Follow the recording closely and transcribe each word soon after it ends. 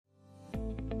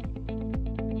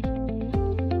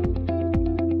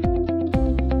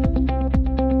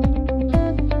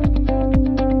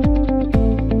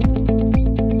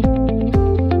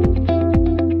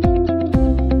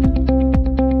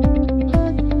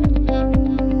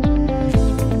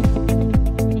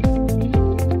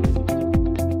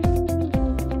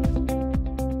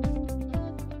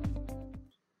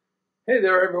Hey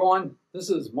there everyone,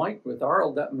 this is Mike with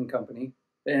R.L. Deppmann Company,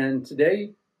 and today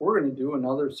we're going to do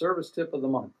another service tip of the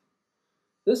month.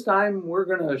 This time we're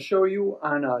going to show you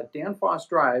on a Danfoss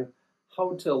drive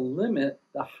how to limit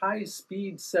the high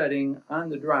speed setting on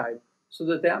the drive so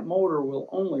that that motor will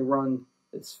only run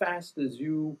as fast as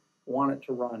you want it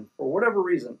to run for whatever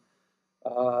reason.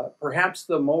 Perhaps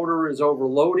the motor is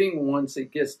overloading once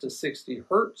it gets to 60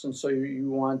 hertz and so you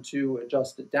want to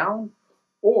adjust it down,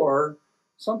 or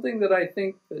something that I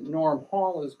think that Norm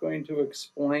Hall is going to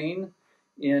explain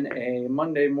in a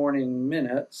Monday Morning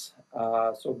Minutes,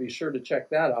 so be sure to check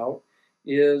that out,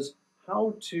 is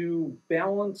how to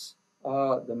balance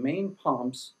the main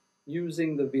pumps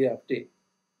using the VFD.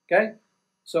 Okay,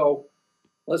 so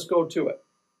let's go to it.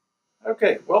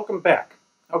 Okay, welcome back.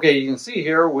 Okay, you can see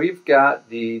here we've got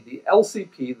the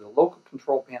LCP, the local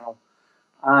control panel,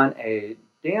 on a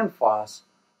Danfoss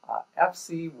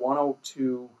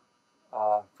FC102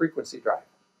 frequency drive.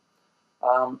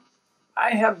 I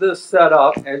have this set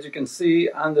up, as you can see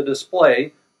on the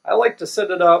display. I like to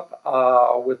set it up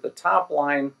with the top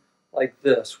line like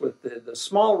this, with the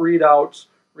small readouts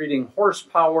reading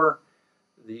horsepower,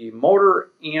 the motor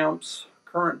amps,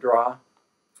 current draw,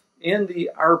 and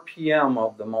the RPM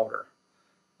of the motor.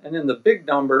 And then the big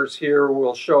numbers here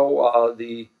will show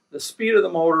the speed of the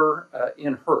motor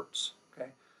in hertz.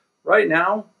 Okay, right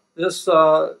now this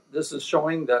is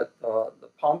showing that the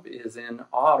pump is in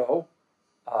auto.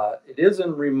 It is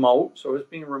in remote, so it's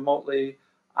being remotely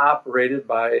operated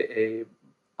by a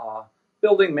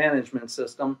building management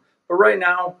system. But right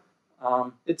now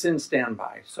it's in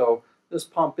standby, so this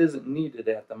pump isn't needed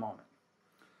at the moment.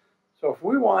 So if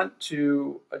we want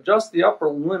to adjust the upper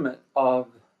limit of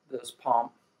this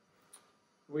pump,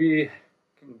 we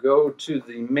can go to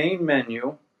the main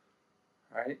menu,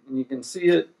 right? And you can see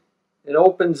it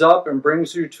opens up and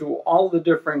brings you to all the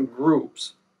different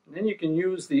groups. And then you can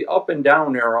use the up and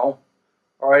down arrow,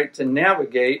 all right, to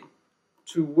navigate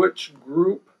to which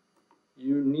group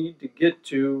you need to get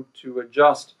to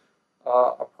adjust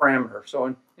a parameter. So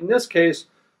in this case,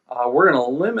 we're going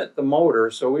to limit the motor.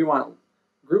 So we want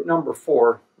group number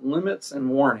 4, limits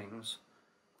and warnings.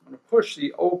 I'm going to push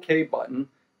the OK button,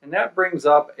 and that brings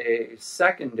up a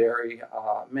secondary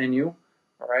menu,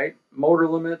 all right, motor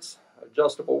limits,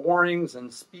 adjustable warnings,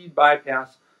 and speed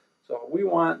bypass. So we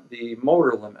want the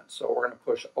motor limit, so we're going to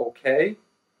push OK,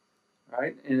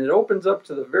 right? And it opens up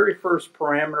to the very first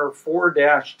parameter,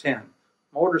 4-10,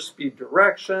 motor speed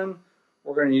direction.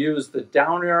 We're going to use the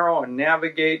down arrow and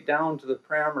navigate down to the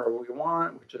parameter we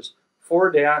want, which is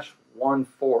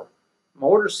 4-14,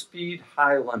 motor speed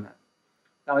high limit.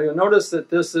 Now you'll notice that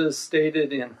this is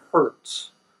stated in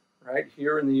hertz, right?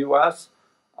 Here in the US,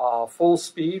 full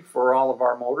speed for all of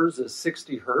our motors is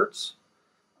 60 hertz.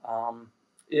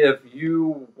 If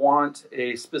you want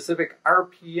a specific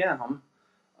RPM,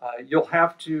 you'll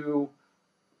have to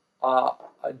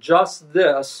adjust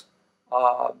this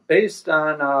based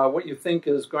on what you think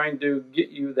is going to get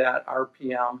you that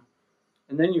RPM,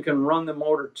 and then you can run the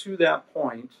motor to that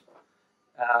point.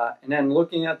 And then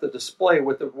looking at the display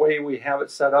with the way we have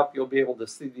it set up, you'll be able to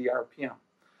see the RPM.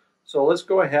 So let's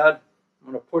go ahead.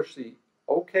 I'm going to push the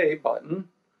OK button.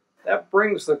 That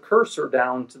brings the cursor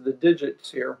down to the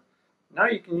digits here. Now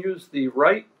you can use the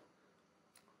right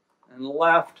and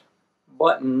left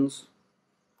buttons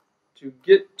to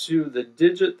get to the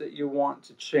digit that you want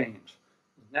to change.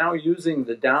 Now using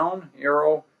the down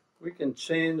arrow, we can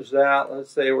change that.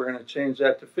 Let's say we're going to change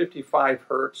that to 55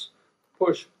 hertz.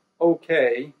 Push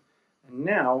OK, and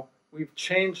now we've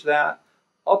changed that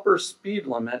upper speed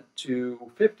limit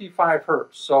to 55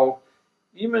 hertz. So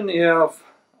even if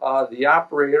the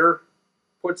operator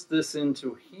puts this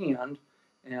into hand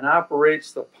and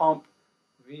operates the pump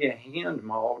via hand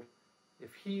mode,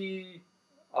 if he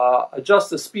adjusts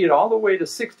the speed all the way to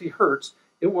 60 hertz,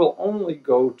 it will only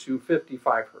go to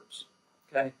 55 hertz.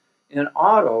 Okay? In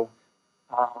auto,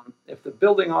 if the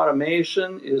building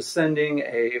automation is sending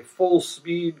a full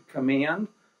speed command,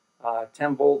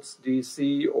 10 volts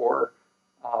DC or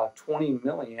 20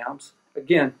 milliamps,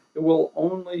 again, it will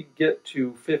only get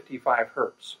to 55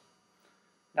 hertz.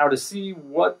 Now to see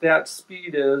what that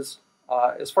speed is,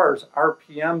 as far as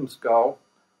RPMs go,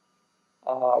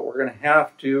 we're going to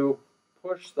have to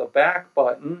push the back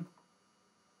button,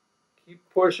 keep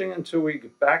pushing until we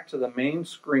get back to the main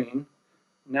screen.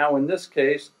 Now in this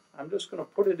case, I'm just going to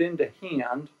put it into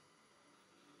hand.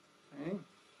 Okay.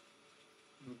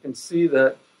 You can see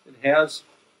that it has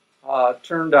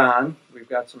turned on. We've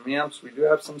got some amps. We do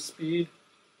have some speed.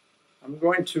 I'm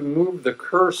going to move the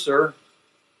cursor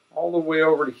all the way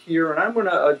over to here, and I'm going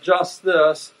to adjust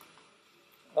this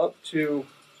up to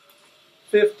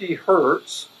 50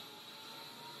 hertz.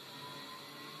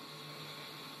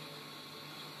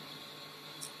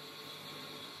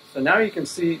 So now you can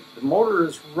see the motor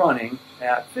is running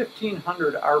at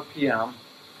 1500 RPM.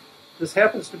 This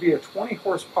happens to be a 20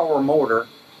 horsepower motor,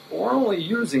 but we're only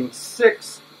using a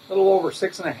little over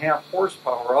 6.5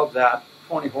 horsepower of that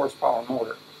 20 horsepower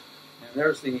motor. And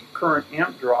there's the current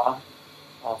amp draw.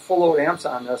 Full load amps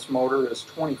on this motor is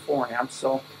 24 amps,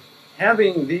 so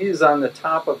having these on the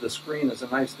top of the screen is a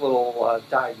nice little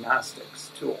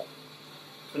diagnostics tool.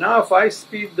 So now if I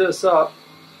speed this up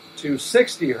to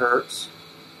 60 hertz,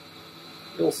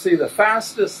 you'll see the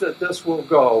fastest that this will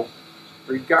go,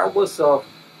 regardless of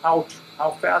how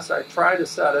fast I try to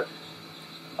set it,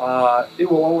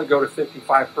 it will only go to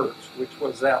 55 hertz, which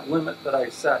was that limit that I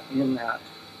set in that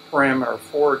parameter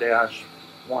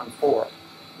 4-14.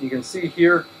 You can see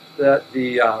here that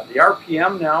the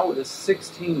RPM now is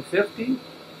 1650.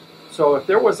 So if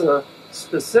there was a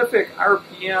specific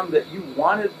RPM that you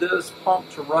wanted this pump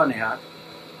to run at,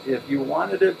 if you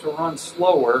wanted it to run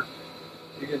slower,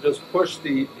 you can just push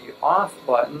the off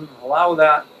button, allow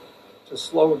that to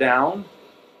slow down.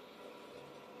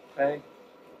 Okay,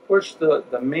 push the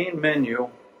main menu,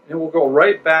 and it will go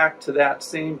right back to that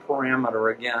same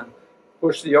parameter again.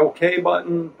 Push the OK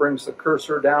button, brings the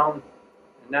cursor down,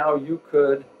 and now you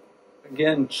could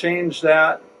again change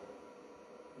that,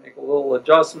 make a little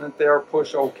adjustment there,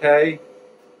 push OK.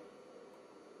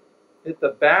 Hit the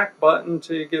back button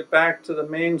till you get back to the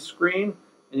main screen,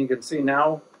 and you can see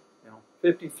now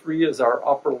 53 is our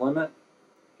upper limit.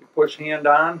 If you push hand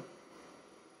on,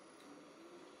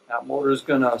 that motor is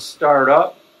going to start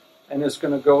up, and it's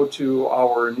going to go to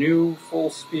our new full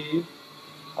speed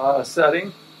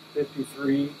setting,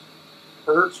 53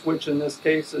 hertz, which in this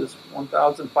case is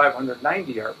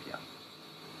 1,590 RPM.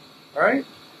 All right?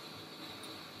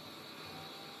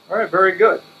 All right, very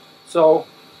good. So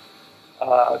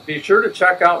be sure to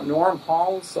check out Norm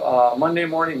Hall's Monday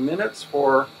Morning Minutes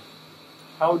for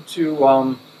how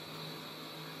to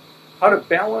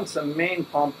balance a main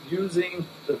pump using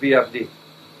the VFD.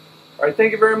 All right,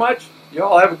 thank you very much. You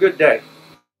all have a good day.